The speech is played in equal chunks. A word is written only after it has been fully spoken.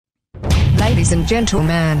Ladies and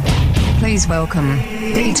gentlemen, please welcome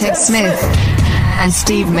D-Ted Smith and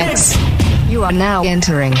Steve Mix. You are now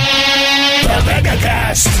entering the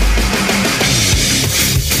MegaCast.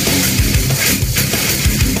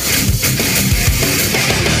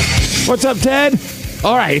 What's up, Ted?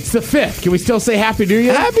 All right, it's the 5th. Can we still say Happy New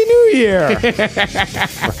Year? Happy New Year!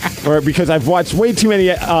 Or because I've watched way too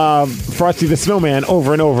many Frosty the Snowman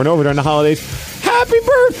over and over and over during the holidays. Happy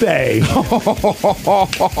birthday!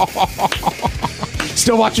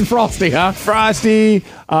 Still watching Frosty, huh? Frosty.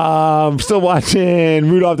 Still watching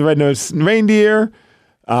Rudolph the Red-Nosed Reindeer.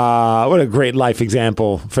 What a great life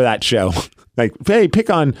example for that show. Like, hey, pick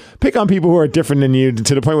on people who are different than you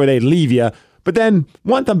to the point where they leave you, but then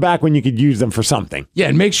want them back when you could use them for something. Yeah,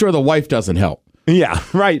 and make sure the wife doesn't help. Yeah,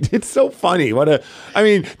 right. It's so funny.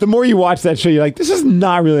 The more you watch that show, you're like, this is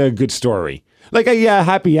not really a good story. Like, yeah,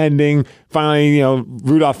 happy ending. Finally,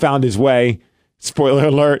 Rudolph found his way. Spoiler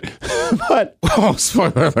alert. But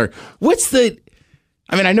spoiler alert.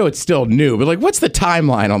 I know it's still new, but what's the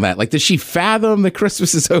timeline on that? Like, does she fathom that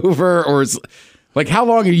Christmas is over, or is how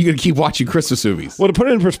long are you going to keep watching Christmas movies? Well, to put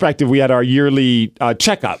it in perspective, we had our yearly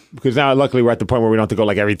checkup, because now luckily we're at the point where we don't have to go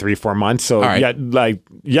every 3-4 months. So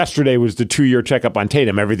yesterday was the 2-year checkup on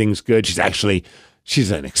Tatum. Everything's good.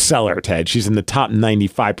 She's an exceller, Ted. She's in the top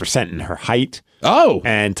 95% in her height. Oh.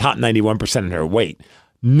 And top 91% in her weight.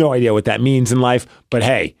 No idea what that means in life, but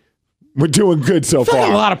hey, we're doing good so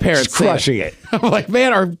far. A lot of parents just crushing it. I'm like,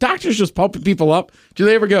 man, are doctors just pumping people up? Do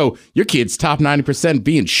they ever go, your kid's top 90%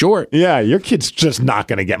 being short? Yeah, your kid's just not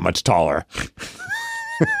going to get much taller.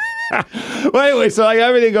 Well, anyway, so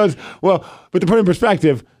everything goes well. But to put it in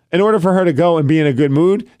perspective, in order for her to go and be in a good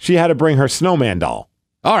mood, she had to bring her snowman doll.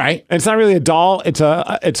 All right, and it's not really a doll. It's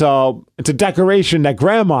a decoration that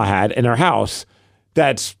Grandma had in her house.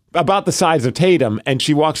 That's about the size of Tatum, and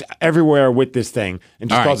she walks everywhere with this thing, and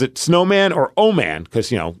just calls it Snowman or Oh Man,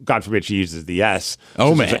 because, God forbid she uses the S.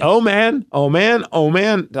 Oh, so man. Like, oh, man. Oh, man. Oh,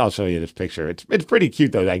 man. I'll show you this picture. It's pretty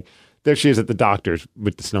cute, though. There she is at the doctor's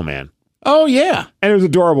with the snowman. Oh, yeah. And it was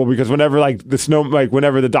adorable, because whenever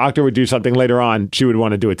the doctor would do something later on, she would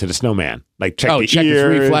want to do it to the snowman. Check the check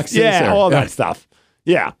ears. his reflexes. Yeah, all that stuff.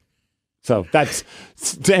 Yeah. So that's,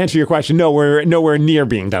 to answer your question, no, we're nowhere near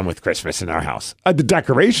being done with Christmas in our house. The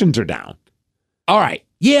decorations are down. All right.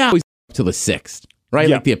 Yeah. Always till the 6th, right?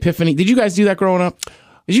 Yep. Like the Epiphany. Did you guys do that growing up?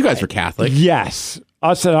 Because you guys were Catholic. Yes.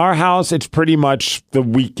 Us at our house, it's pretty much the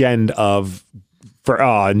weekend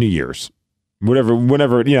for New Year's.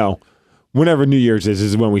 Whenever New Year's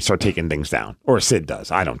is when we start taking things down. Or Sid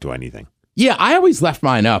does. I don't do anything. Yeah, I always left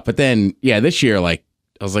mine up. But then, this year, I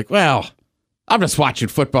was like, well, I'm just watching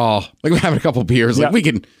football. We're having a couple beers. We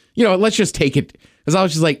can, let's just take it. Because I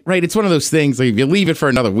was just right, it's one of those things, if you leave it for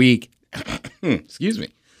another week, excuse me,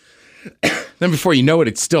 then before you know it,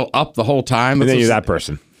 it's still up the whole time. And then you're that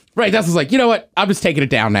person. Right, that's you know what? I'm just taking it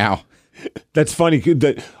down now. That's funny.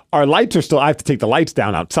 Our lights are still, I have to take the lights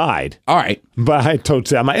down outside. All right. But I told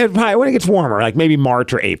Sam, when it gets warmer, maybe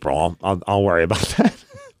March or April, I'll worry about that.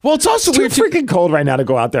 Well, it's also weird. It's too freaking cold right now to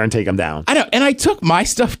go out there and take them down. I know, and I took my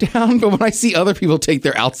stuff down, but when I see other people take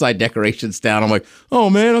their outside decorations down, I'm like, oh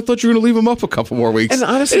man, I thought you were going to leave them up a couple more weeks. And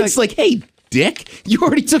honestly, it's hey, dick, you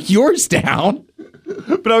already took yours down.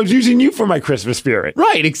 But I was using you for my Christmas spirit.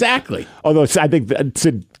 Right, exactly. Although I think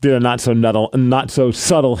Sid did a not so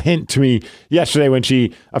subtle hint to me yesterday when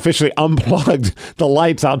she officially unplugged the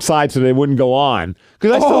lights outside so they wouldn't go on.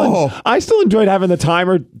 Because I still enjoyed having the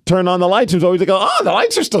timer turn on the lights. It was always the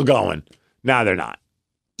lights are still going. Now they're not.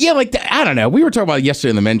 Yeah, I don't know. We were talking about it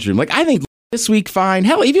yesterday in the men's room. I think this week, fine.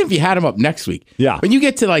 Hell, even if you had them up next week. Yeah. When you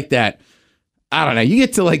get to that, I don't know, you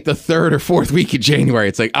get to the 3rd or 4th week of January,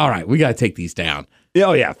 it's all right, we got to take these down.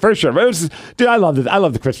 Oh, yeah, for sure. But dude, I love it. I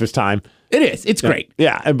love the Christmas time. It is. It's great.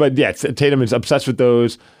 Yeah, but Tatum is obsessed with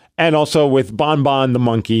those. And also with Bon Bon the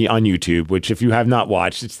Monkey on YouTube, which if you have not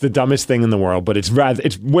watched, it's the dumbest thing in the world, but it's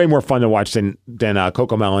way more fun to watch than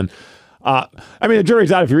Cocomelon. The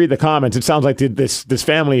jury's out if you read the comments. It sounds like this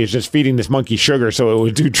family is just feeding this monkey sugar so it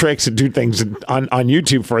would do tricks and do things on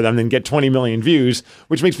YouTube for them and get 20 million views,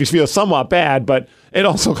 which makes me feel somewhat bad, but it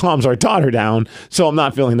also calms our daughter down, so I'm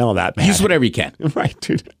not feeling all that bad. Use whatever you can. Right,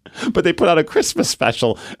 dude. But they put out a Christmas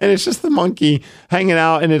special, and it's just the monkey hanging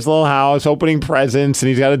out in his little house, opening presents, and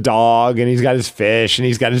he's got a dog, and he's got his fish, and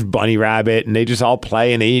he's got his bunny rabbit, and they just all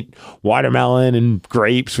play and eat watermelon and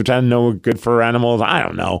grapes, which I don't know are good for animals. I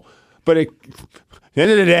don't know. But at the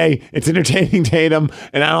end of the day, it's entertaining Tatum,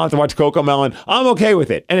 and I don't have to watch Cocomelon. I'm okay with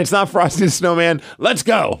it. And it's not Frosty the Snowman. Let's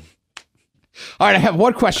go. All right, I have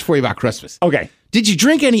one question for you about Christmas. Okay. Did you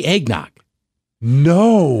drink any eggnog?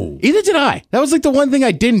 No. Either did I. That was like the one thing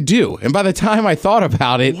I didn't do. And by the time I thought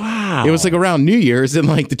about it, Wow. it was like around New Year's, and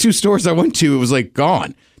like the 2 stores I went to, it was like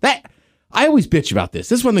gone. That I always bitch about this.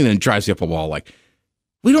 This is one thing that drives me up a wall. Like,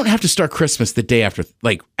 we don't have to start Christmas the day after,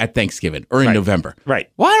 like at Thanksgiving or in November. Right.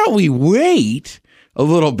 Why don't we wait a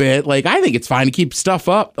little bit? Like, I think it's fine to keep stuff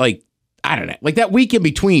up. Like, I don't know. Like that week in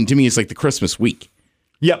between to me is like the Christmas week.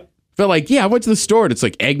 Yep. But like, yeah, I went to the store and it's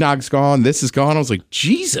like eggnog's gone. This is gone. I was like,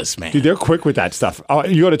 Jesus, man. Dude, they're quick with that stuff.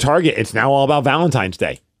 You go to Target, it's now all about Valentine's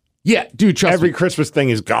Day. Yeah, dude, trust Every me. Christmas thing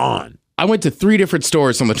is gone. I went to 3 different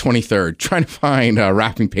stores on the 23rd. Trying to find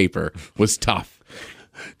wrapping paper was tough.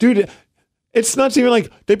 Dude, it's not even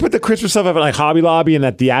like they put the Christmas stuff up at like Hobby Lobby and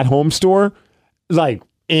at the at-home store like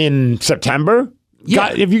in September. Yeah.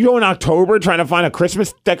 God, if you go in October trying to find a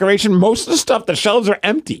Christmas decoration, most of the stuff, the shelves are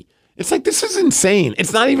empty. It's like, this is insane.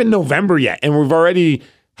 It's not even November yet, and we've already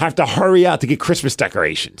have to hurry out to get Christmas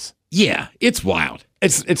decorations. Yeah, it's wild.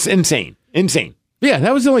 It's insane. Insane. Yeah,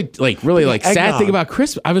 that was the only like really like sad Eggnog. thing about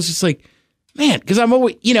Christmas. I was just like, man, because I'm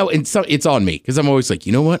always, and so it's on me because I'm always like,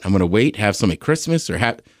 you know what? I'm gonna wait, have some at Christmas or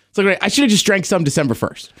have. It's like, I should have just drank some December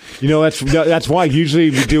 1st. You know, that's why usually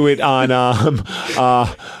we do it on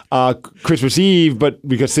Christmas Eve, but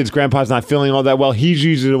because Sid's grandpa's not feeling all that well, he's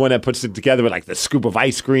usually the one that puts it together with like the scoop of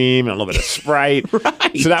ice cream and a little bit of Sprite.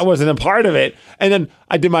 Right. So that wasn't a part of it. And then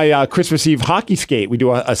I did my Christmas Eve hockey skate. We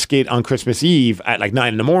do a skate on Christmas Eve at like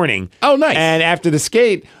 9 a.m. Oh, nice. And after the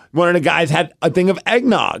skate, one of the guys had a thing of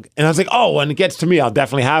eggnog. And I was like, oh, when it gets to me, I'll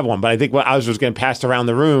definitely have one. But I think when I was just getting passed around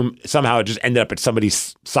the room, somehow it just ended up at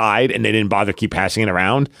somebody's side and they didn't bother to keep passing it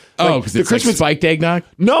around. Oh, because it's Christmas like spiked eggnog?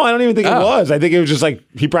 No, I don't even think it was. I think it was just like,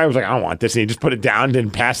 he probably was like, I don't want this. And he just put it down and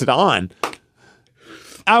didn't pass it on.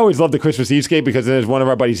 I always love the Christmas Eve skate because there's one of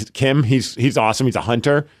our buddies, Kim. He's awesome. He's a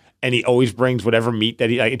hunter. And he always brings whatever meat that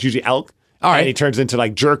he, like, it's usually elk. All right. And he turns into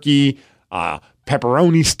like jerky,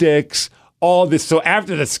 pepperoni sticks, all this. So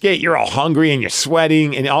after the skate, you're all hungry and you're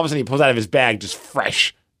sweating. And all of a sudden he pulls out of his bag just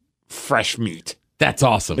fresh meat. That's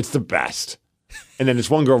awesome. It's the best. And then this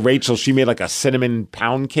one girl, Rachel, she made like a cinnamon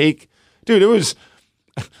pound cake. Dude, it was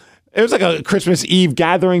like a Christmas Eve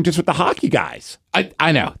gathering just with the hockey guys.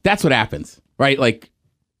 I know. That's what happens, right? Like,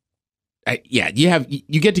 you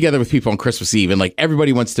get together with people on Christmas Eve, and like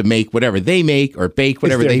everybody wants to make whatever they make or bake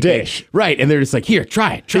whatever their they dish. bake, right? And they're just like, here,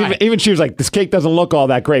 try it. Even she was like, this cake doesn't look all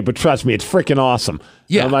that great, but trust me, it's freaking awesome.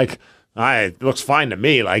 Yeah. And I'm like, it looks fine to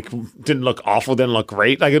me. Like, didn't look awful, didn't look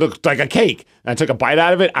great. Like, it looked like a cake. And I took a bite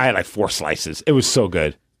out of it. I had like 4 slices. It was so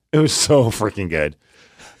good. It was so freaking good.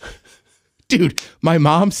 Dude, my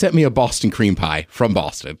mom sent me a Boston cream pie from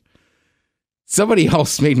Boston. Somebody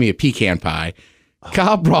else made me a pecan pie.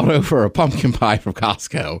 Cobb brought over a pumpkin pie from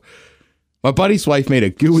Costco. My buddy's wife made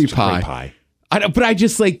a gooey pie. I was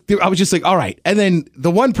just like, all right. And then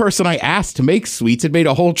the one person I asked to make sweets had made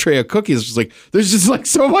a whole tray of cookies. Just like, there's just like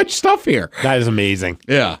so much stuff here. That is amazing.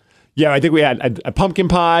 Yeah. Yeah, I think we had a pumpkin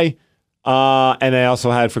pie, and I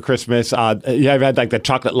also had for Christmas, I've had like the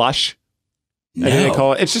chocolate lush. I think they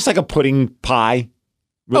call it. It's just like a pudding pie.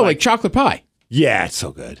 Oh, like chocolate pie. Yeah, it's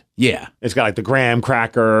so good. Yeah. It's got like the graham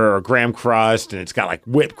cracker or graham crust, and it's got like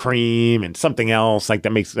whipped cream and something else like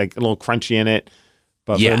that makes like a little crunchy in it.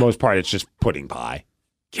 But for the most part, it's just pudding pie.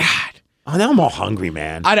 God. Oh, now I'm all hungry,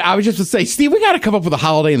 man. I was just going to say, Steve, we got to come up with a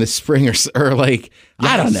holiday in the spring or like,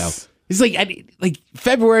 I don't know. It's like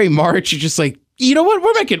February, March, you're just like, you know what?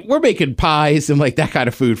 We're making pies and like that kind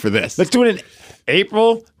of food for this. Let's do it in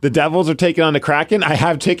April. The Devils are taking on the Kraken. I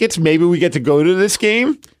have tickets. Maybe we get to go to this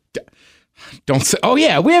game. Don't say. Oh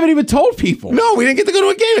yeah, we haven't even told people. No, we didn't get to go to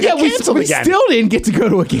a game. It got canceled we again. still didn't get to go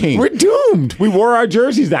to a game. We're doomed. We wore our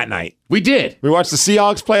jerseys that night. We did. We watched the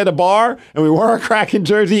Seahawks play at a bar, and we wore our Kraken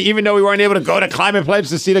jersey, even though we weren't able to go to Climate Pledge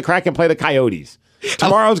to see the Kraken play the Coyotes.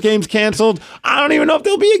 Tomorrow's game's canceled. I don't even know if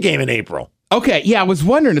there'll be a game in April. Okay, yeah, I was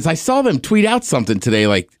wondering as I saw them tweet out something today,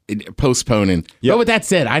 like postponing. Yep. But with that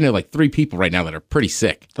said, I know like 3 people right now that are pretty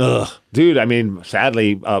sick. Ugh, dude. I mean,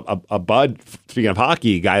 sadly, a bud. Speaking of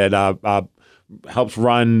hockey, a guy that helps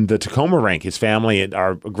run the Tacoma rink. His family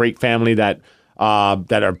are a great family that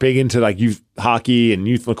are big into like youth hockey and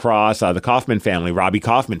youth lacrosse. The Kaufman family, Robbie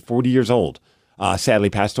Kaufman, 40 years old, sadly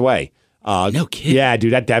passed away. No kidding. Yeah,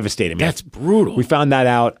 dude, that devastated me. That's brutal. We found that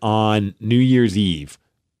out on New Year's Eve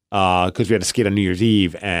because we had to skate on New Year's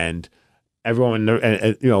Eve, and everyone,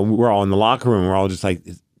 we're all in the locker room. We're all just like,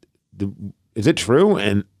 is it true?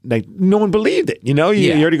 And like, no one believed it. You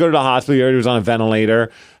already go to the hospital. You already was on a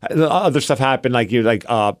ventilator. Other stuff happened, like you're like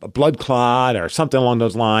a blood clot or something along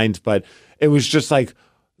those lines. But it was just like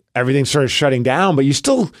everything started shutting down. But you're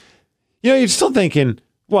still thinking,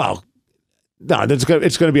 well, no, it's going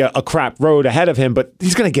to be a crap road ahead of him, but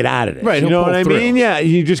he's going to get out of it. Right, You know what I through. mean? Yeah,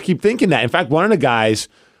 you just keep thinking that. In fact, one of the guys,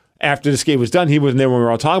 after the skate was done, he wasn't there when we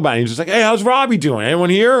were all talking about it. He was just like, hey, how's Robbie doing?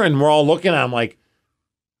 Anyone here? And we're all looking at him like,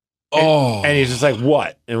 and he's just like,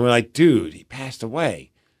 what? And we're like, dude, he passed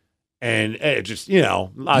away. And it just, a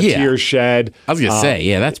lot of tears shed. I was going to say,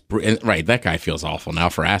 yeah, that's right. That guy feels awful now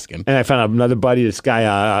for asking. And I found another buddy, this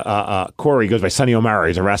guy, Corey, goes by Sonny O'Mara.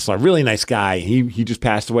 He's a wrestler, really nice guy. He just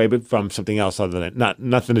passed away, but from something else other than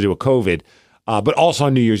nothing to do with COVID. But also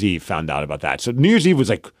on New Year's Eve, found out about that. So New Year's Eve was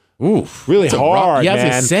like, really hard, Yeah, I was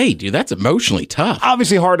man. going to say, dude, that's emotionally tough.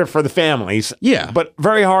 Obviously harder for the families. Yeah. But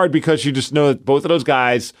very hard because you just know that both of those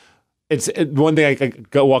guys, one thing I could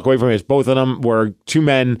walk away from is both of them were two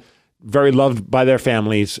men, very loved by their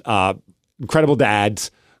families, incredible dads,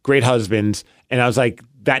 great husbands. And I was like,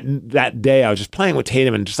 that day I was just playing with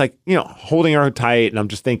Tatum and just like, holding her tight. And I'm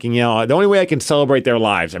just thinking, the only way I can celebrate their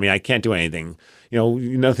lives, I mean, I can't do anything,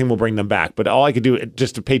 nothing will bring them back. But all I could do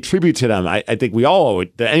just to pay tribute to them, I think we all owe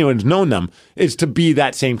it, that anyone who's known them, is to be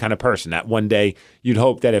that same kind of person. That one day you'd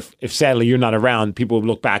hope that if sadly you're not around, people would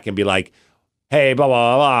look back and be like, hey, blah,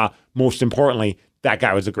 blah, blah, blah. Most importantly, that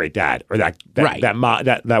guy was a great dad, or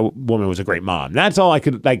that woman was a great mom. That's all I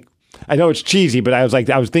could like. I know it's cheesy, but I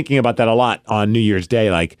was thinking about that a lot on New Year's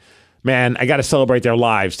Day. Like, man, I got to celebrate their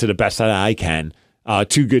lives to the best that I can.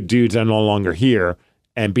 Two good dudes are no longer here,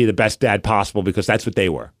 and be the best dad possible because that's what they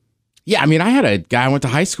were. Yeah, I mean, I had a guy I went to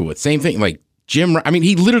high school with. Same thing, like gym. I mean,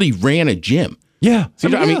 he literally ran a gym. Yeah, So,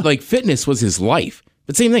 I mean, like fitness was his life.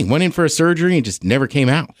 But same thing, went in for a surgery and just never came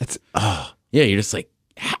out. Yeah, you're just like,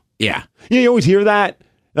 yeah. You always hear that,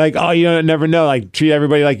 like, oh, you never know, like treat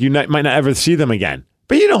everybody like you might not ever see them again,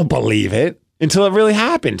 but you don't believe it until it really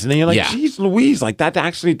happens, and then you're like, geez, Louise, like that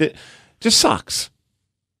actually just sucks.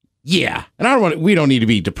 Yeah, and we don't need to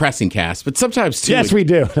be depressing, Cass, but sometimes too. Yes, we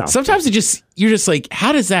do. No. Sometimes you're just like,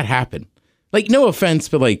 how does that happen? Like, no offense,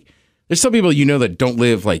 but like, there's some people that don't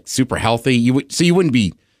live like super healthy. You wouldn't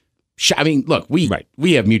be. I mean, look, we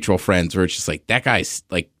have mutual friends where it's just like, that guy's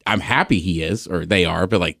like, I'm happy he is, or they are,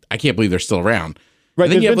 but like, I can't believe they're still around. Right.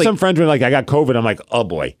 There's been some friends when like I got COVID, I'm like, oh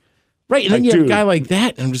boy. Right. And then you have a guy like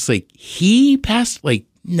that, and I'm just like, he passed, like,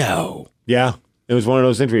 no. Yeah. It was one of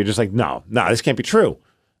those things where you're just like, no, this can't be true.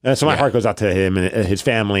 And so my heart goes out to him and his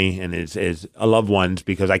family and his loved ones,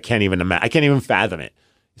 because I can't even fathom it,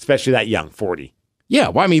 especially that young, 40. Yeah,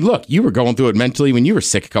 well, I mean, look, you were going through it mentally when you were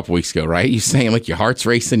sick a couple weeks ago, right? You're saying like your heart's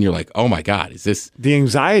racing. You're like, oh my God, is this? The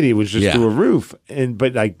anxiety was just through a roof.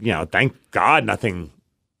 But like, thank God I didn't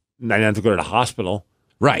have to go to the hospital.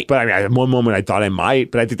 Right. But I mean, at one moment I thought I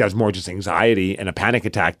might, but I think that was more just anxiety and a panic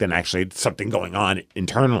attack than actually something going on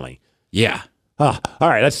internally. Yeah. All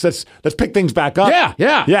right, let's pick things back up.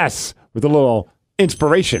 Yeah. Yes, with a little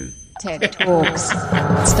inspiration. TED Talks,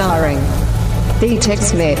 starring D-Tech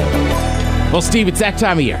Smith. Well, Steve, it's that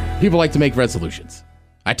time of year. People like to make resolutions.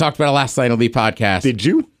 I talked about it last night on the podcast. Did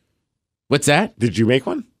you? What's that? Did you make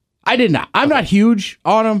one? I did not. I'm not huge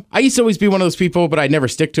on them. I used to always be one of those people, but I never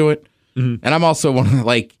stick to it. Mm-hmm. And I'm also one of the,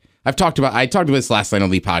 like, I talked about this last night on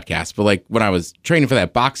the podcast, but like when I was training for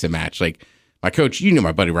that boxing match, like my coach, you knew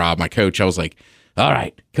my buddy Rob, my coach, I was like, all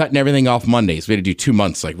right, cutting everything off Mondays. We had to do 2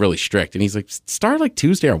 months, like really strict. And he's like, start like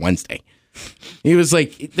Tuesday or Wednesday. He was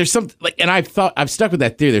like, there's something like, and I've stuck with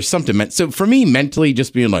that theory. There's something so for me, mentally,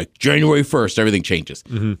 just being like January 1st, everything changes.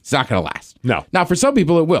 Mm-hmm. It's not going to last. No. Now, for some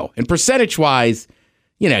people, it will. And percentage wise,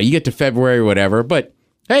 you get to February or whatever. But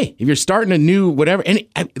hey, if you're starting a new whatever, and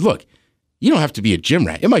look, you don't have to be a gym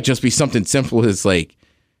rat. It might just be something simple as like,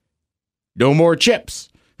 no more chips,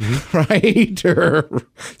 right?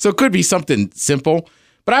 So it could be something simple.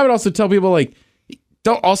 But I would also tell people like,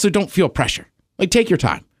 don't feel pressure. Like take your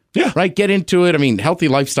time. Yeah. Right. Get into it. I mean, healthy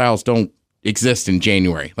lifestyles don't exist in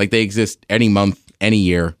January. Like they exist any month, any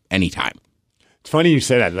year, anytime. It's funny you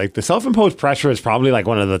say that. Like the self-imposed pressure is probably like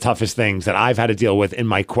one of the toughest things that I've had to deal with in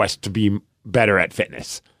my quest to be better at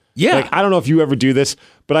fitness. Yeah. Like, I don't know if you ever do this,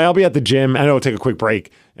 but I'll be at the gym. I know we'll take a quick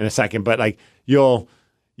break in a second, but like you'll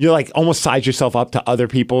like almost size yourself up to other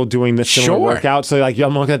people doing this similar workout. So like,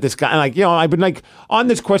 I'm looking at this guy and like, I've been like on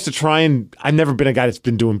this quest to try, and I've never been a guy that's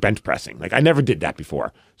been doing bench pressing. Like I never did that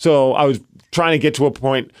before. So I was trying to get to a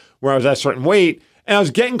point where I was at a certain weight, and I was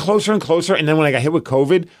getting closer and closer. And then when I got hit with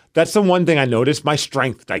COVID, that's the one thing I noticed. My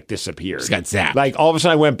strength like disappeared. Just got zapped. Like all of a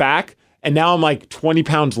sudden I went back, and now I'm like 20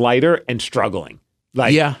 pounds lighter and struggling.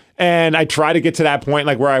 Like, yeah. And I try to get to that point,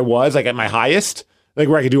 like where I was, like at my highest, like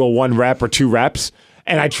where I could do a 1 rep or 2 reps.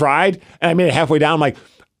 And I tried, and I made it halfway down. I'm like,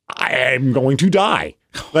 I am going to die.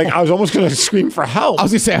 Like I was almost going to scream for help. I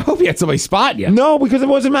was going to say, I hope you had somebody spot you. No, because it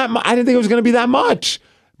wasn't that. I didn't think it was going to be that much.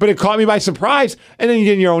 But it caught me by surprise. And then you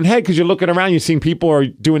get in your own head because you're looking around, you're seeing people are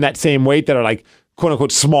doing that same weight that are like, quote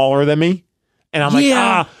unquote, smaller than me. And I'm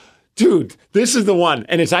like, dude, this is the one.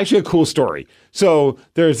 And it's actually a cool story. So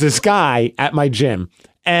there's this guy at my gym.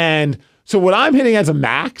 And so what I'm hitting as a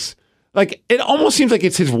max, like it almost seems like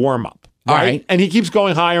it's his warm up. All right. And he keeps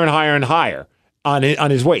going higher and higher and higher on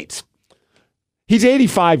his weights. He's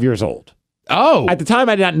 85 years old. Oh. At the time,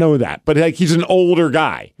 I did not know that. But like he's an older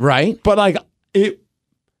guy. Right. But like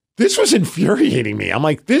this was infuriating me. I'm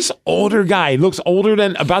like, this older guy looks older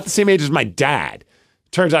than about the same age as my dad.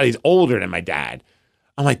 Turns out he's older than my dad.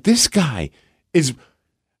 I'm like, this guy is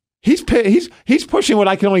he's pushing what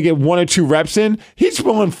I can only get 1 or 2 reps in. He's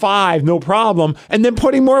pulling 5, no problem, and then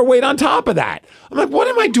putting more weight on top of that. I'm like, what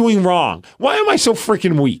am I doing wrong? Why am I so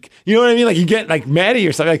freaking weak? You know what I mean? Like you get like mad at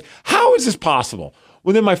yourself. Like, how is this possible?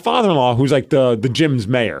 Well, then my father-in-law, who's like the gym's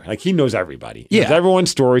mayor, like he knows everybody. He knows everyone's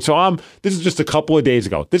story. So this is just a couple of days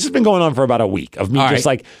ago. This has been going on for about a week of me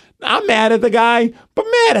like, I'm mad at the guy, but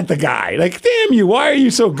mad at the guy. Like, damn you, why are you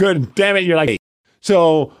so good? And damn it, you're like,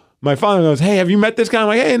 so my father goes, hey, have you met this guy? I'm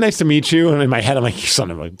like, hey, nice to meet you. And in my head, I'm like, you son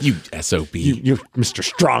of a... You SOB. You Mr.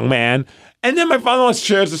 Strongman. And then my father-in-law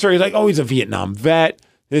shares the story. He's like, oh, he's a Vietnam vet.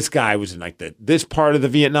 This guy was in like this part of the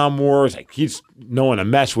Vietnam War. It's like, he's no one to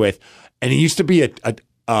mess with. And he used to be because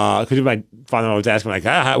my father-in-law was asking like,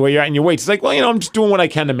 where you're at in your weights. He's like, well, I'm just doing what I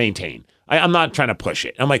can to maintain. I'm not trying to push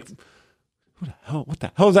it. I'm like, what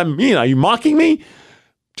the hell does that mean? Are you mocking me?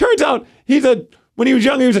 Turns out when he was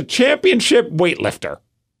young, he was a championship weightlifter.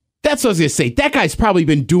 That's what I was going to say. That guy's probably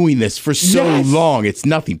been doing this for so long. It's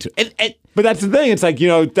nothing to... But that's the thing. It's like,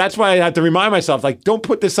 that's why I have to remind myself, like, don't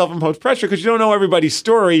put this self-imposed pressure because you don't know everybody's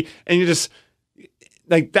story. And you just,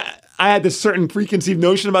 like, that. I had this certain preconceived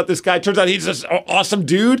notion about this guy. Turns out he's this awesome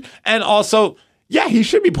dude. And also, he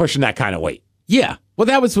should be pushing that kind of weight. Yeah. Well,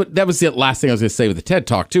 that was the last thing I was going to say with the TED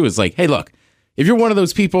Talk, too, is like, hey, look, if you're one of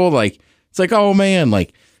those people, like, it's like, oh, man,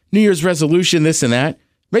 like, New Year's resolution, this and that.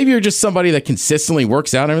 Maybe you're just somebody that consistently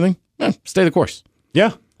works out and everything. Stay the course.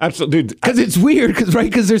 Yeah, absolutely. Dude, because it's weird,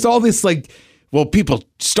 because there's all this, like, well, people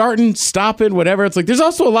starting, stopping, whatever. It's like, there's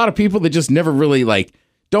also a lot of people that just never really, like,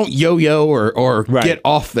 don't yo-yo or get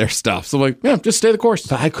off their stuff. So, like, just stay the course.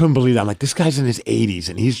 But I couldn't believe that. I'm like, this guy's in his 80s,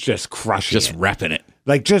 and he's just crushing it. Just repping it.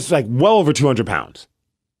 Like, just, like, well over 200 pounds.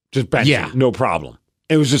 Just benching, no problem.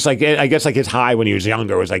 It was just like, I guess like his high when he was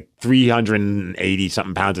younger was like 380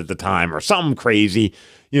 something pounds at the time or something crazy,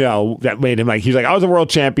 that made him like, he's like, I was a world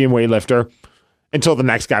champion weightlifter until the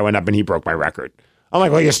next guy went up and he broke my record. I'm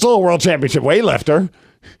like, well, you're still a world championship weightlifter.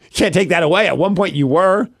 Can't take that away. At one point you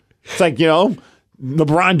were. It's like,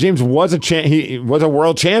 LeBron James was he was a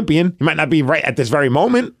world champion. He might not be right at this very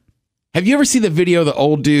moment. Have you ever seen the video of the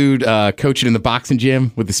old dude coaching in the boxing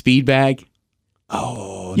gym with the speed bag?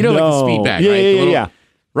 Oh, like the speed bag, right? Yeah.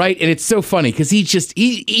 Right, and it's so funny because he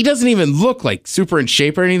doesn't even look like super in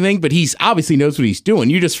shape or anything, but he's obviously knows what he's doing.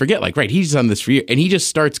 You just forget, like, right, he's done this for you, and he just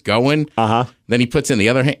starts going. Then he puts in the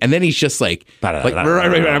other hand, and then he's just like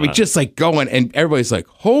just like going, and everybody's like,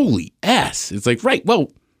 "Holy S!" It's like, right, well,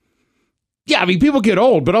 yeah, I mean, people get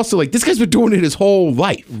old, but also like this guy's been doing it his whole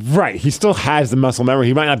life. Right, he still has the muscle memory.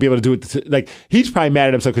 He might not be able to do it. Like he's probably mad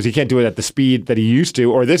at himself because he can't do it at the speed that he used to,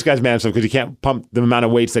 or this guy's mad at himself because he can't pump the amount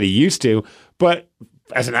of weights that he used to, but.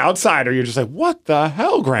 As an outsider, you're just like, what the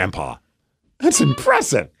hell, Grandpa? That's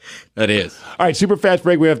impressive. That is. All right, super fast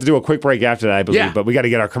break. We have to do a quick break after that, I believe. But we got to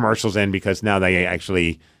get our commercials in because now they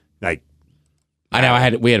actually, like... I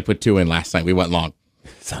know, we had to put 2 in last night. We went long.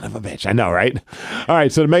 Son of a bitch. I know, right? All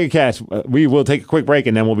right, so the MegaCast, we will take a quick break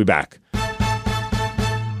and then we'll be back.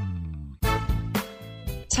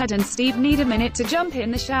 Ted and Steve need a minute to jump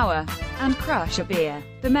in the shower and crush a beer.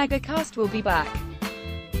 The MegaCast will be back.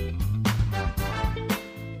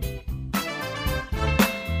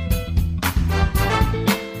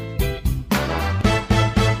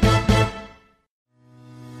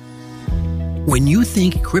 When you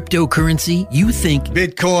think cryptocurrency, you think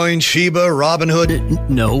Bitcoin, Shiba, Robinhood.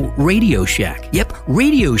 No, Radio Shack. Yep,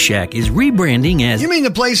 Radio Shack is rebranding as... You mean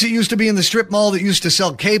the place that used to be in the strip mall that used to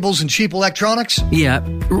sell cables and cheap electronics? Yeah,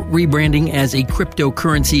 rebranding as a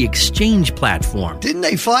cryptocurrency exchange platform. Didn't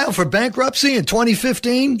they file for bankruptcy in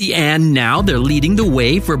 2015? And now they're leading the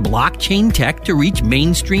way for blockchain tech to reach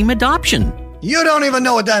mainstream adoption. You don't even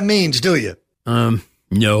know what that means, do you?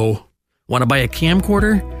 No. Want to buy a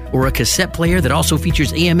camcorder? Or a cassette player that also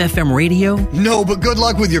features AM/FM radio? No, but good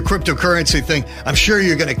luck with your cryptocurrency thing. I'm sure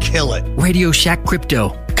you're going to kill it. Radio Shack Crypto.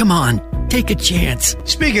 Come on, take a chance.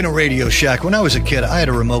 Speaking of Radio Shack, when I was a kid, I had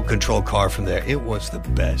a remote control car from there. It was the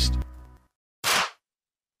best.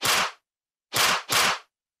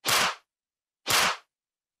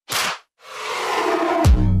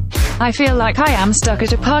 I feel like I am stuck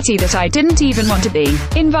at a party that I didn't even want to be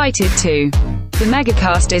invited to. The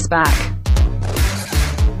MegaCast is back.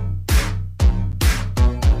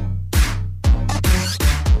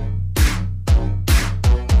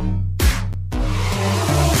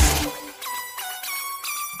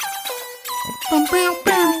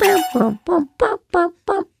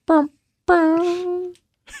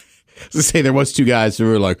 To say there was two guys who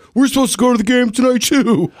were like, we're supposed to go to the game tonight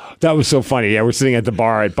too. That was so funny. Yeah, we're sitting at the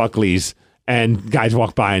bar at Buckley's, and guys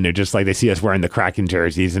walk by and they're just like, they see us wearing the Kraken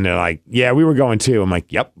jerseys, and they're like, yeah, we were going too. I'm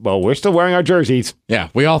like, yep, well, we're still wearing our jerseys. Yeah,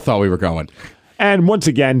 we all thought we were going. And once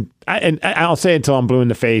again, I'll say it until I'm blue in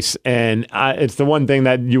the face, and it's the one thing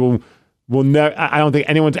that you will never, I don't think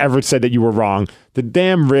anyone's ever said that you were wrong. The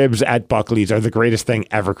damn ribs at Buckley's are the greatest thing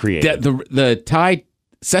ever created. The Thai,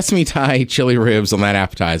 sesame Thai chili ribs on that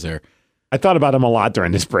appetizer. I thought about them a lot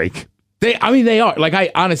during this break. They are. Like,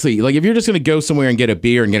 I honestly, like, if you're just going to go somewhere and get a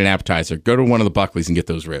beer and get an appetizer, go to one of the Buckley's and get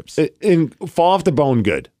those ribs. And fall off the bone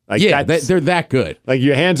good. Like, yeah, they're that good. Like,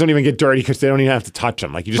 your hands don't even get dirty because they don't even have to touch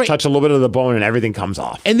them. Like, you just touch a little bit of the bone and everything comes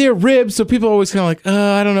off. And they're ribs, so people are always kind of like,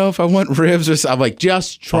 I don't know if I want ribs or something. I'm like,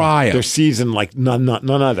 just try them. They're seasoned like none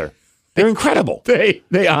other. They're incredible. They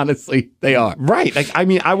honestly, they are. Right. Like, I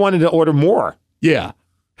mean, I wanted to order more. Yeah.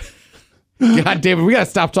 God damn it, we got to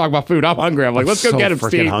stop talking about food. I'm hungry. I'm like, let's go get him,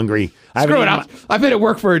 Steve. I'm hungry. Screw it. I've been at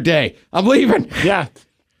work for a day. I'm leaving. Yeah.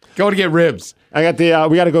 Going to get ribs. I got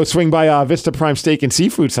we got to go swing by Vista Prime Steak and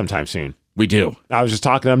Seafood sometime soon. We do. I was just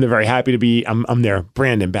talking to them. They're very happy to be, I'm their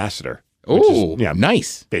brand ambassador. Oh, yeah,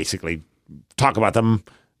 nice. Basically, talk about them,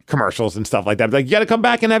 commercials and stuff like that. Like, you got to come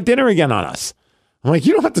back and have dinner again on us. I'm like,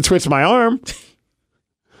 you don't have to twist my arm.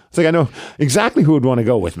 It's like, I know exactly who would want to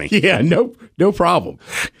go with me. Yeah, no problem.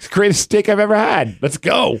 It's the greatest steak I've ever had. Let's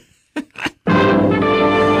go. But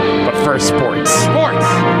first, sports. Sports.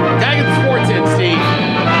 Gotta get the sports in, Steve.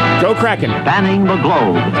 Go Kraken. Spanning the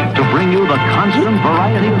globe to bring you the constant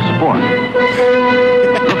variety of sport,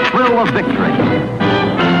 the thrill of victory,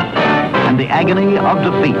 and the agony of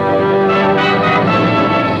defeat.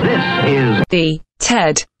 This is The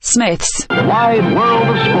Ted Smith's Wide World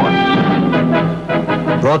of Sports.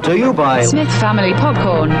 Brought to you by Smith Family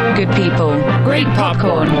Popcorn. Good people. Great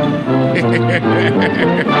popcorn.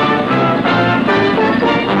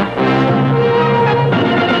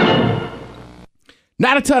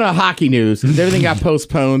 Not a ton of hockey news. Everything got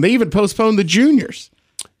postponed. They even postponed the juniors.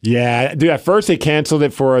 Yeah, dude, at first they canceled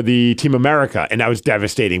it for the Team America, and that was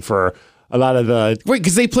devastating for a lot of the... Wait,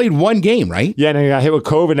 because they played one game, right? Yeah, and they got hit with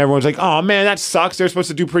COVID, and everyone's like, oh, man, that sucks. They're supposed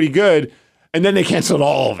to do pretty good. And then they canceled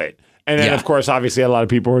all of it. And then, of course, obviously, a lot of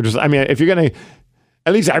people were just... I mean, if you're going to...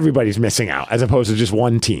 At least everybody's missing out, as opposed to just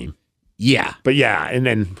one team. Yeah. But yeah, and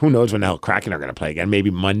then who knows when the hell Kraken are going to play again. Maybe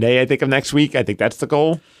Monday, I think, of next week. I think that's the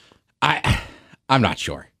goal. I'm not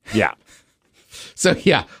sure. Yeah. So,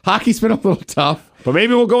 yeah, hockey's been a little tough. But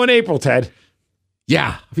maybe we'll go in April, Ted.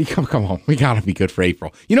 Yeah. Come on. We got to be good for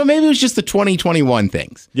April. You know, maybe it was just the 2021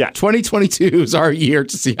 things. Yeah. 2022 is our year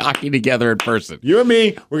to see hockey together in person. You and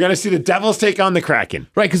me, we're going to see the Devils take on the Kraken.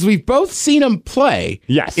 Right, because we've both seen them play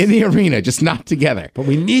in the arena, just not together. But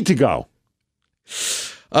we need to go.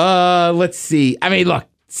 Let's see. I mean, look,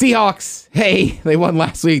 Seahawks, hey, they won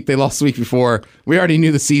last week. They lost the week before. We already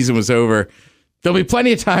knew the season was over. There'll be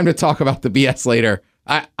plenty of time to talk about the BS later.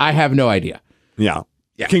 I have no idea. Yeah.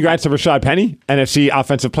 Congrats to Rashad Penny, NFC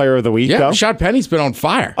Offensive Player of the Week. Yeah, though. Rashad Penny's been on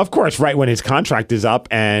fire. Of course, right when his contract is up,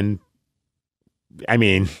 and I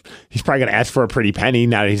mean, he's probably going to ask for a pretty penny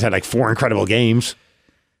now that he's had like 4 incredible games.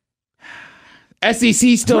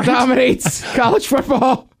 SEC still dominates college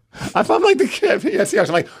football. If I'm like the kid, I'm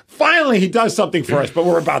like, finally he does something for us, but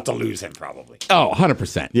we're about to lose him probably. Oh,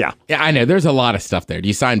 100%. Yeah. Yeah, I know. There's a lot of stuff there. Do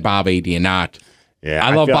you sign Bobby? Do you not? Yeah,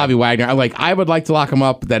 I love Bobby Wagner. I would like to lock him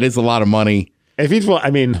up, but that is a lot of money. If he's, I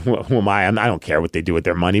mean, who am I? I don't care what they do with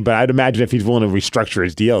their money, but I'd imagine if he's willing to restructure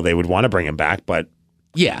his deal, they would want to bring him back. But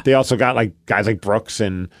yeah, they also got like guys like Brooks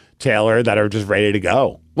and Taylor that are just ready to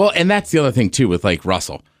go. Well, and that's the other thing too with like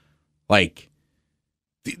Russell. Like,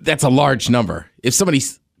 that's a large number. If somebody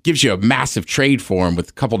gives you a massive trade for him with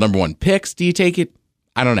a couple number 1 picks, do you take it?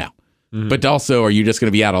 I don't know. Mm-hmm. But also, are you just going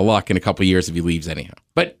to be out of luck in a couple of years if he leaves anyhow?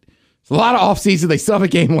 But it's a lot of offseason. They still have a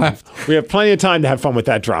game left. We have plenty of time to have fun with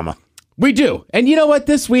that drama. We do. And you know what?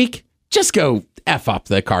 This week, just go F up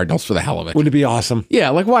the Cardinals for the hell of it. Wouldn't it be awesome? Yeah,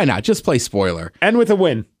 like why not? Just play spoiler. And with a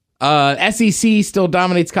win. SEC still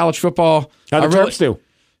dominates college football. How the Terps do?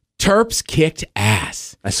 Terps kicked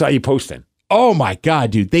ass. I saw you posting. Oh my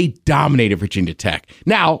God, dude. They dominated Virginia Tech.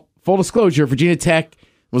 Now, full disclosure, Virginia Tech,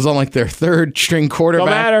 was on like their third string quarterback.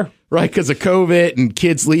 Don't matter. Right, because of COVID and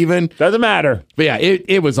kids leaving. Doesn't matter. But yeah,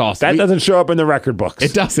 it was awesome. That doesn't show up in the record books.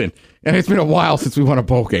 It doesn't. And it's been a while since we won a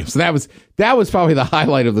bowl game. So that was probably the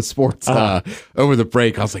highlight of the sports over the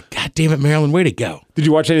break. I was like, God damn it, Maryland, way to go. Did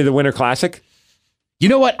you watch any of the Winter Classic? You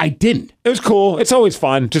know what? I didn't. It was cool. It's always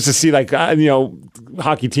fun just to see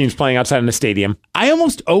hockey teams playing outside in the stadium. I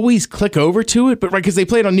almost always click over to it, but right, because they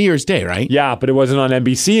played on New Year's Day, right? Yeah, but it wasn't on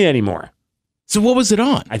NBC anymore. So what was it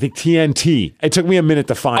on? I think TNT. It took me a minute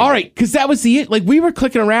to find All right, because that was we were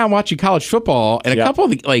clicking around watching college football, and a couple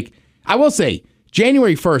of I will say,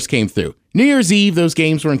 January 1st came through. New Year's Eve, those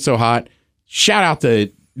games weren't so hot. Shout out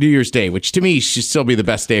to New Year's Day, which to me should still be the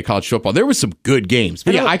best day of college football. There was some good games.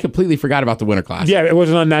 But I completely forgot about the Winter Classic. Yeah, it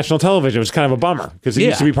wasn't on national television. It was kind of a bummer because it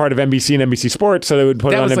used to be part of NBC and NBC Sports, so they would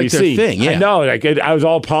put it on NBC. That was like their thing, yeah. I know. I was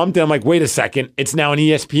all pumped, and I'm like, wait a second. It's now an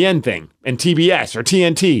ESPN thing and TBS or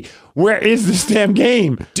TNT. Where is this damn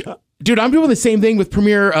game? Dude, I'm doing the same thing with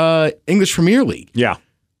English Premier League. Yeah.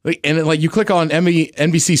 And you click on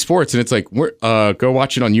NBC Sports, and it's like, go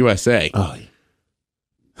watch it on USA. Oh,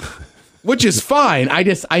 yeah. Which is fine.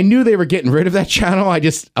 I knew they were getting rid of that channel. I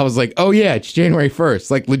was like, oh yeah, it's January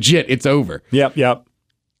 1st. Like legit, it's over. Yep. Trying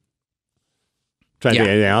to think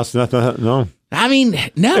anything else? Nothing. No. I mean,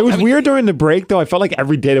 no. It was weird during the break, though. I felt like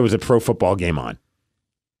every day there was a pro football game on.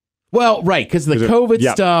 Well, right, because the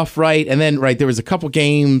COVID stuff, right, and then there was a couple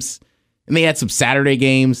games, and they had some Saturday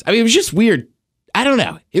games. I mean, it was just weird. I don't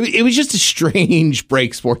know. It was just a strange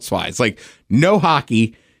break sports-wise. Like, no hockey,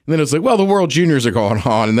 and then it was like, well, the World Juniors are going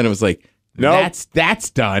on, and then it was like, no, that's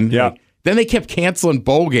done. Yeah. Then they kept canceling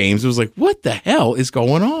bowl games. It was like, what the hell is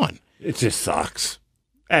going on? It just sucks.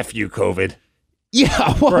 F you, COVID.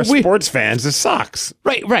 Yeah, well, for us sports fans, this sucks.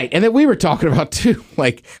 Right. And then we were talking about, too,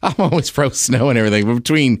 like, I'm always pro snow and everything, but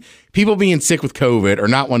between people being sick with COVID or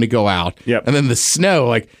not wanting to go out, and then the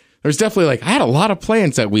snow, there's definitely, I had a lot of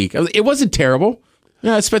plans that week. It wasn't terrible.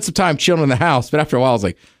 Yeah, I spent some time chilling in the house, but after a while, I was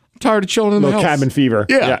like, I'm tired of chilling in the house. Cabin fever.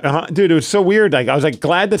 Yeah. Dude, it was so weird. I was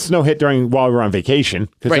glad that snow hit while we were on vacation.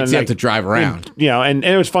 Right, so you have to drive around. And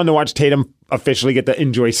it was fun to watch Tatum officially get to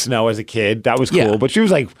enjoy snow as a kid. That was cool. Yeah. But she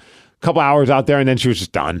was couple hours out there, and then she was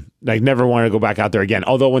just done. Never wanted to go back out there again.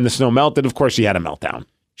 Although when the snow melted, of course, she had a meltdown.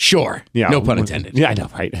 Sure. Yeah. No pun intended. Yeah, I know,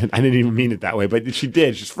 right? I didn't even mean it that way, but she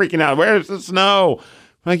did. She's freaking out. Where's the snow?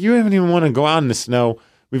 I'm like, you haven't even want to go out in the snow.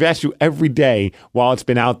 We've asked you every day while it's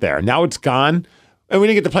been out there. Now it's gone. And we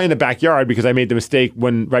didn't get to play in the backyard because I made the mistake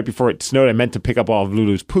right before it snowed. I meant to pick up all of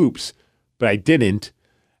Lulu's poops, but I didn't.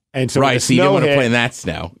 And so right, so you didn't want to play in that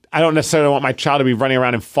snow. I don't necessarily want my child to be running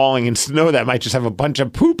around and falling in snow that might just have a bunch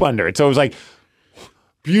of poop under it. So it was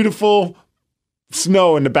beautiful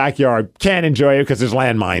snow in the backyard. Can't enjoy it because there's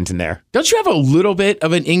landmines in there. Don't you have a little bit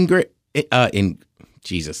of an incline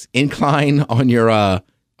on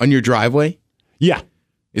your driveway? Yeah.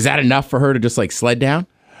 Is that enough for her to just sled down?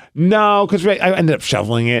 No, because I ended up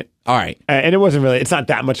shoveling it. All right. And it wasn't really, it's not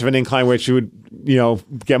that much of an incline where she would,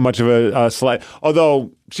 get much of a slide.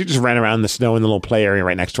 Although she just ran around in the snow in the little play area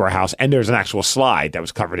right next to our house. And there's an actual slide that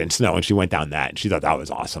was covered in snow. And she went down that. And she thought that was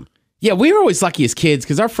awesome. Yeah, we were always lucky as kids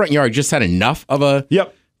because our front yard just had enough of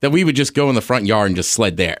that we would just go in the front yard and just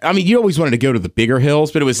sled there. I mean, you always wanted to go to the bigger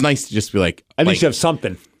hills, but it was nice to just be at least you have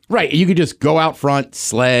something. Right. You could just go out front,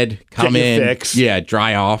 sled, come in. Fix. Yeah,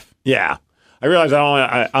 dry off. Yeah. I realize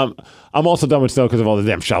I'm also done with snow because of all the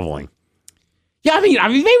damn shoveling. Yeah, I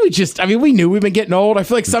mean, maybe we knew we've been getting old. I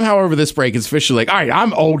feel like somehow over this break, it's officially all right,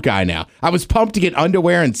 I'm old guy now. I was pumped to get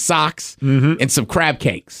underwear and socks and some crab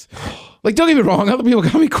cakes. Don't get me wrong, other people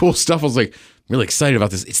got me cool stuff. I was really excited about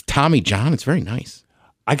this. It's Tommy John. It's very nice.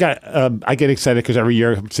 I get excited because every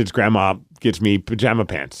year since Grandma gets me pajama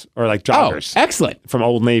pants or joggers. Oh, excellent. From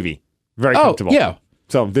Old Navy. Very comfortable. Yeah.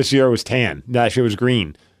 So this year it was tan. Last year it was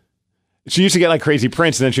green. She used to get crazy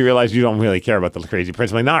prints, and then she realized you don't really care about the crazy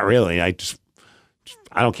prints. I'm like, not really. I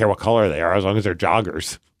don't care what color they are as long as they're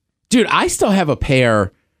joggers. Dude, I still have a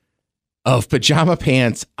pair of pajama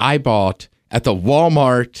pants I bought at the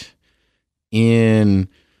Walmart in,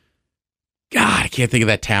 God, I can't think of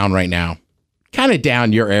that town right now. Kind of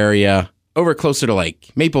down your area, over closer to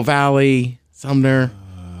Maple Valley, Sumner.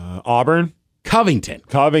 Auburn? Covington.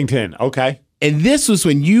 Okay. And this was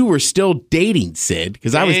when you were still dating Sid,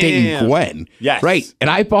 because I was dating Gwen. Yes. Right. And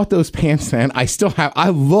I bought those pants, man. I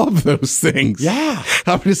love those things. Yeah.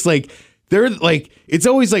 I'm just they're it's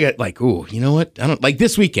always ooh, you know what? I don't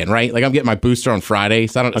this weekend, right? I'm getting my booster on Friday.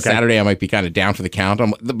 So Saturday I might be kind of down for the count.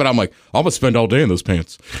 But I'm I'm going to spend all day in those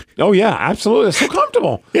pants. Oh, yeah, absolutely. It's so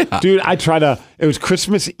comfortable. Yeah. Dude, it was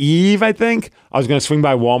Christmas Eve, I think. I was going to swing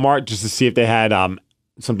by Walmart just to see if they had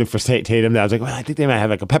something for Tatum that I was like, well, I think they might have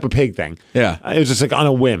like a Peppa Pig thing. Yeah. It was just like on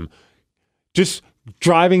a whim. Just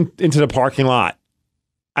driving into the parking lot.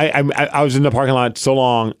 I was in the parking lot so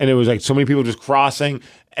long, and it was like so many people just crossing.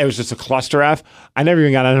 It was just a cluster F. I never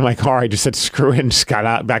even got out of my car. I just said screw it and just got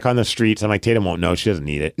out back on the streets. I'm like, Tatum won't know. She doesn't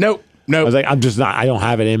need it. Nope. I was like, I'm just not. I don't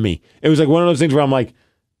have it in me. It was like one of those things where I'm like,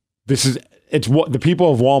 it's what the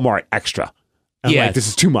people of Walmart extra. I'm like, this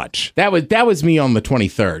is too much. That was me on the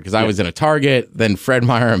 23rd because I was in a Target, then Fred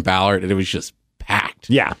Meyer and Ballard, and it was just packed.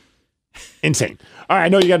 Yeah, insane. All right, I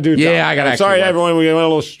know you got to do it. Yeah, I got to. Sorry, everyone. We went a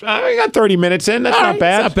little. We got 30 minutes in. That's not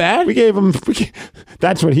bad. It's not bad. We gave him.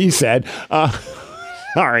 That's what he said. All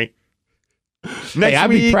right. Hey, I'd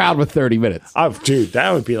be proud with 30 minutes. Oh, dude,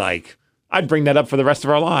 that would be like. I'd bring that up for the rest of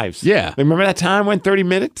our lives. Yeah. Remember that time when 30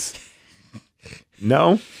 minutes?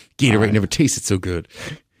 No. Gatorade never tasted so good.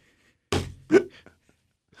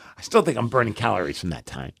 I still think I'm burning calories from that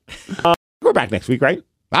time. We're back next week, right?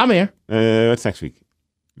 I'm here. What's next week?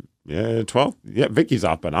 12? Yeah, Vicky's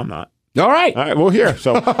off, but I'm not. All right. All right, we're here.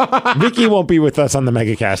 So Vicky won't be with us on the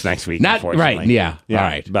MegaCast next week. Not right. Yeah. All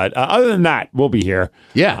right. But other than that, we'll be here.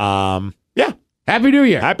 Yeah. Yeah. Happy New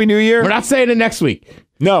Year. Happy New Year. We're not saying it next week.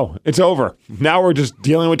 No, it's over. Now we're just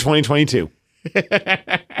dealing with 2022.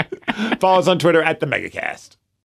 Follow us on Twitter at the MegaCast.